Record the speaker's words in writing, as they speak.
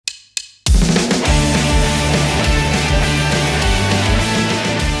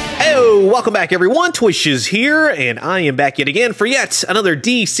Welcome back, everyone. Twishes here, and I am back yet again for yet another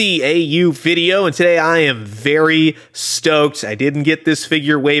DCAU video, and today I am very stoked. I didn't get this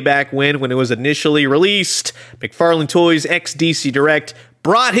figure way back when it was initially released. McFarlane Toys X DC Direct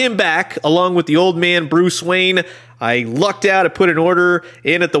brought him back, along with the old man Bruce Wayne. I lucked out. I put an order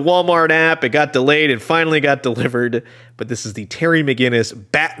in at the Walmart app. It got delayed and finally got delivered. But this is the Terry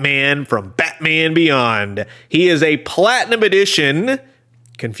McGinnis Batman from Batman Beyond. He is a Platinum Edition,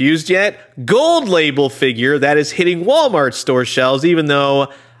 confused yet? Gold label figure that is hitting Walmart store shelves, even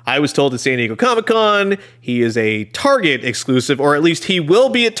though I was told at San Diego Comic-Con he is a Target exclusive, or at least he will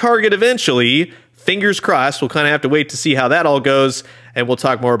be at Target eventually. Fingers crossed. We'll kind of have to wait to see how that all goes, and we'll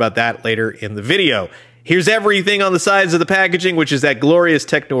talk more about that later in the video. Here's everything on the sides of the packaging, which is that glorious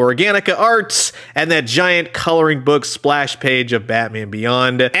Techno-Organica arts and that giant coloring book splash page of Batman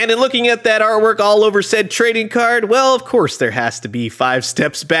Beyond. And in looking at that artwork all over said trading card, well, of course there has to be 5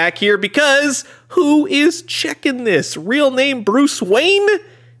 steps back here, because who is checking this? Real name Bruce Wayne?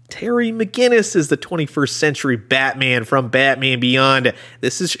 Terry McGinnis is the 21st century Batman from Batman Beyond.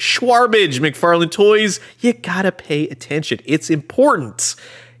 This is Schwarbage, McFarlane Toys. You gotta pay attention. It's important.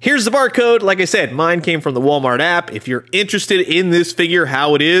 Here's the barcode. Like I said, mine came from the Walmart app. If you're interested in this figure,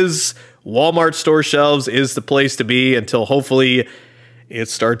 how it is, Walmart store shelves is the place to be until hopefully it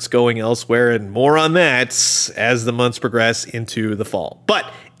starts going elsewhere, and more on that as the months progress into the fall. But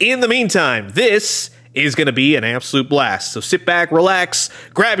in the meantime, this is going to be an absolute blast. So sit back, relax,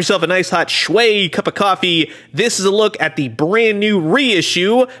 grab yourself a nice hot shui cup of coffee. This is a look at the brand new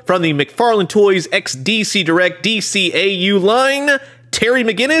reissue from the McFarlane Toys X DC Direct DCAU line, Terry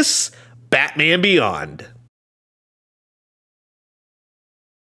McGinnis, Batman Beyond.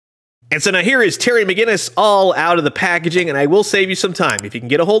 And so now here is Terry McGinnis all out of the packaging, and I will save you some time. If you can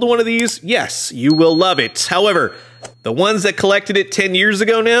get a hold of one of these, yes, you will love it. However, the ones that collected it 10 years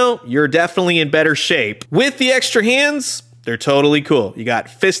ago now, you're definitely in better shape. With the extra hands, they're totally cool. You got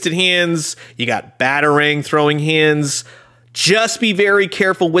fisted hands, you got batarang throwing hands. Just be very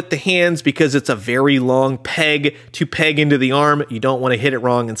careful with the hands because it's a very long peg to peg into the arm. You don't want to hit it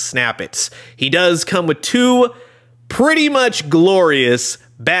wrong and snap it. He does come with 2 pretty much glorious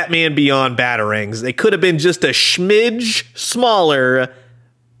Batman Beyond batarangs. They could have been just a schmidge smaller,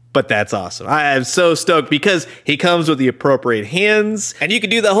 but that's awesome. I am so stoked because he comes with the appropriate hands, and you can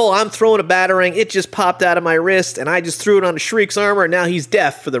do the whole I'm throwing a batarang, it just popped out of my wrist, and I just threw it on Shriek's armor, and now he's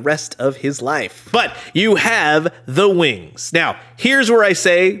deaf for the rest of his life. But you have the wings. Now, here's where I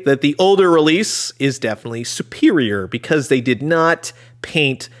say that the older release is definitely superior because they did not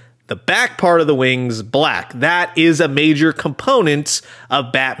paint the back part of the wings black. That is a major component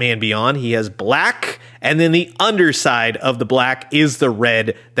of Batman Beyond. He has black, and then the underside of the black is the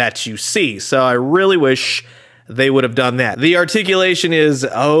red that you see. So I really wish they would have done that. The articulation is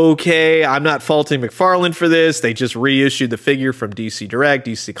okay. I'm not faulting McFarlane for this. They just reissued the figure from DC Direct,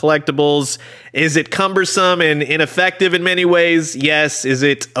 DC Collectibles. Is it cumbersome and ineffective in many ways? Yes. Is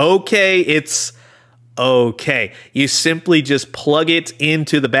it okay? It's okay. You simply just plug it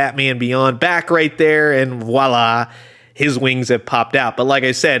into the Batman Beyond back right there, and voila, his wings have popped out. But like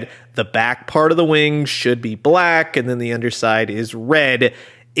I said, the back part of the wing should be black, and then the underside is red.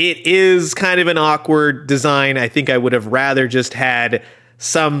 It is kind of an awkward design. I think I would have rather just had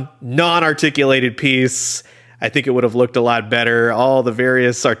some non-articulated piece. I think it would have looked a lot better. All the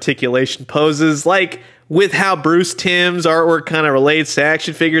various articulation poses, like with how Bruce Timm's artwork kind of relates to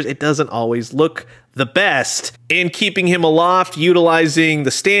action figures, it doesn't always look the best. In keeping him aloft, utilizing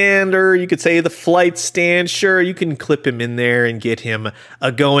the stand, or you could say the flight stand, sure, you can clip him in there and get him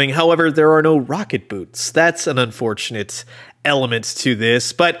going. However, there are no rocket boots. That's an unfortunate element to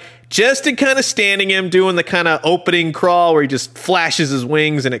this, but just in kind of standing him, doing the kind of opening crawl where he just flashes his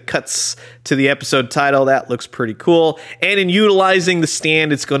wings and it cuts to the episode title, that looks pretty cool. And in utilizing the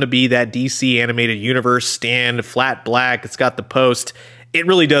stand, it's going to be that DC Animated Universe stand, flat black. It's got the post. It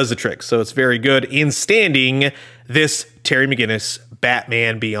really does the trick, so it's very good in standing this Terry McGinnis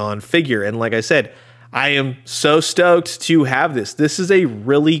Batman Beyond figure. And like I said, I am so stoked to have this. This is a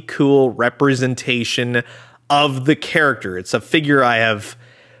really cool representation of the character. It's a figure I have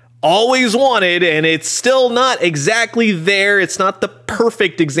always wanted, and it's still not exactly there. It's not the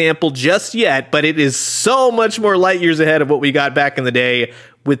perfect example just yet, but it is so much more light years ahead of what we got back in the day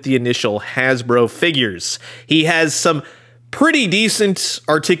with the initial Hasbro figures. He has some pretty decent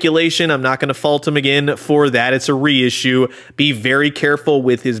articulation. I'm not going to fault him again for that. It's a reissue. Be very careful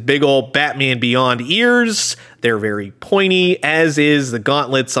with his big old Batman Beyond ears. They're very pointy, as is the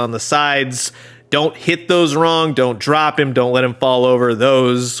gauntlets on the sides. Don't hit those wrong. Don't drop him. Don't let him fall over.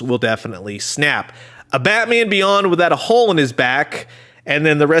 Those will definitely snap. A Batman Beyond without a hole in his back and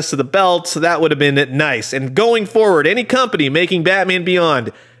then the rest of the belt, so that would have been nice. And going forward, any company making Batman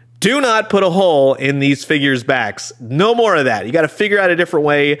Beyond, do not put a hole in these figures' backs. No more of that. You got to figure out a different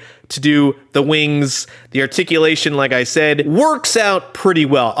way to do the wings. The articulation, like I said, works out pretty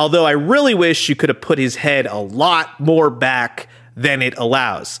well. Although I really wish you could have put his head a lot more back than it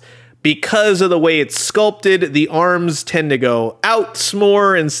allows. Because of the way it's sculpted, the arms tend to go out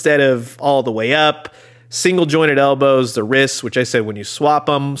more instead of all the way up. Single jointed elbows, the wrists, which I said when you swap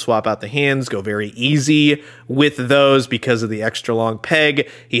them, swap out the hands, go very easy with those because of the extra long peg.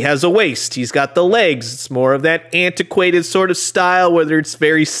 He has a waist. He's got the legs. It's more of that antiquated sort of style, whether it's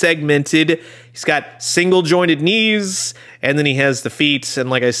very segmented. He's got single jointed knees, and then he has the feet. And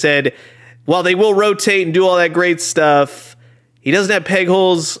like I said, while they will rotate and do all that great stuff, he doesn't have peg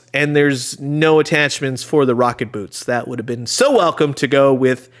holes, and there's no attachments for the rocket boots. That would have been so welcome to go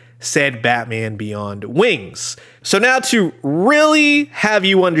with said Batman Beyond wings. So now to really have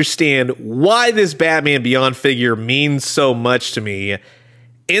you understand why this Batman Beyond figure means so much to me,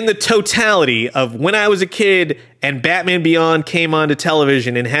 in the totality of when I was a kid and Batman Beyond came onto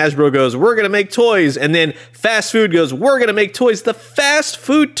television and Hasbro goes, we're gonna make toys, and then fast food goes, we're gonna make toys. The fast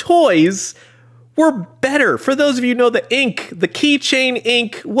food toys were better. For those of you who know the ink, the keychain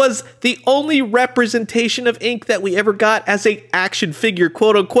ink was the only representation of ink that we ever got as a action figure,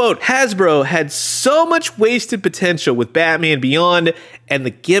 quote unquote. Hasbro had so much wasted potential with Batman Beyond and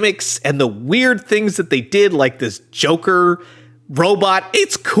the gimmicks and the weird things that they did, like this Joker robot.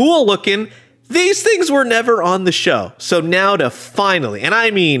 It's cool looking. These things were never on the show. So now to finally, and I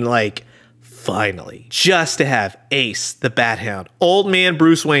mean like finally, just to have Ace, the Bat Hound, Old Man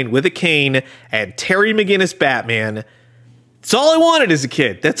Bruce Wayne with a cane, and Terry McGinnis Batman. It's all I wanted as a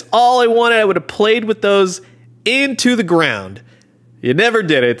kid. That's all I wanted. I would have played with those into the ground. You never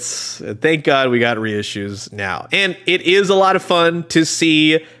did it. Thank God we got reissues now. And it is a lot of fun to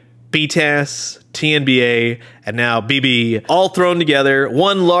see BTAS, TNBA, and now BB all thrown together.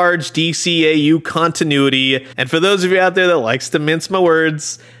 One large DCAU continuity. And for those of you out there that likes to mince my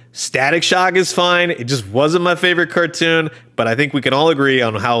words, Static Shock is fine. It just wasn't my favorite cartoon, but I think we can all agree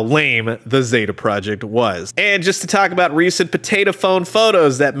on how lame the Zeta Project was. And just to talk about recent potato phone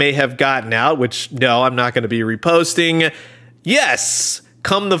photos that may have gotten out, which no, I'm not going to be reposting. Yes,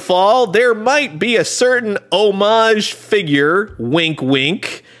 come the fall, there might be a certain homage figure, wink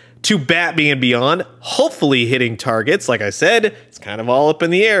wink, to Batman Beyond, hopefully hitting targets. Like I said, it's kind of all up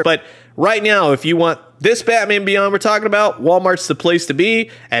in the air. But right now, if you want this Batman Beyond we're talking about, Walmart's the place to be,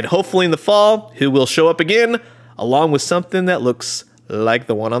 and hopefully in the fall, he will show up again, along with something that looks like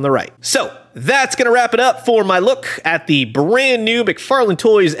the one on the right. So that's going to wrap it up for my look at the brand new McFarlane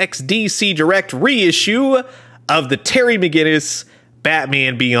Toys XDC Direct reissue of the Terry McGinnis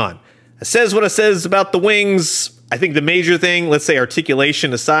Batman Beyond. It says what it says about the wings. I think the major thing, let's say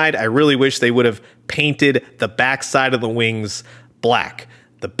articulation aside, I really wish they would have painted the backside of the wings black.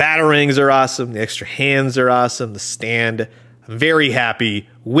 The batarangs are awesome. The extra hands are awesome. The stand, I'm very happy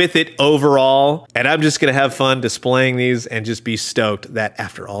with it overall. And I'm just going to have fun displaying these and just be stoked that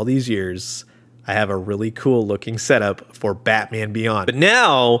after all these years, I have a really cool looking setup for Batman Beyond. But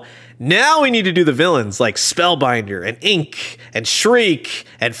now we need to do the villains like Spellbinder and Ink and Shriek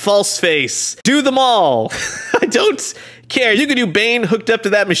and Falseface. Do them all. I don't care. You can do Bane hooked up to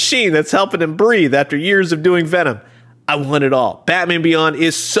that machine that's helping him breathe after years of doing Venom. I want it all. Batman Beyond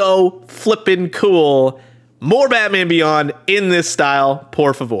is so flippin' cool. More Batman Beyond in this style,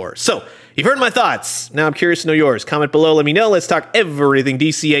 por favor. So, you've heard my thoughts. Now I'm curious to know yours. Comment below, let me know. Let's talk everything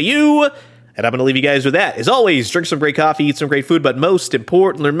DCAU. And I'm going to leave you guys with that. As always, drink some great coffee, eat some great food, but most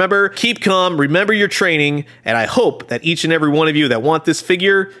importantly, remember, keep calm, remember your training, and I hope that each and every one of you that want this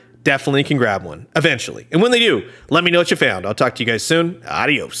figure definitely can grab one eventually. And when they do, let me know what you found. I'll talk to you guys soon.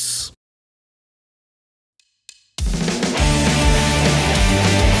 Adios.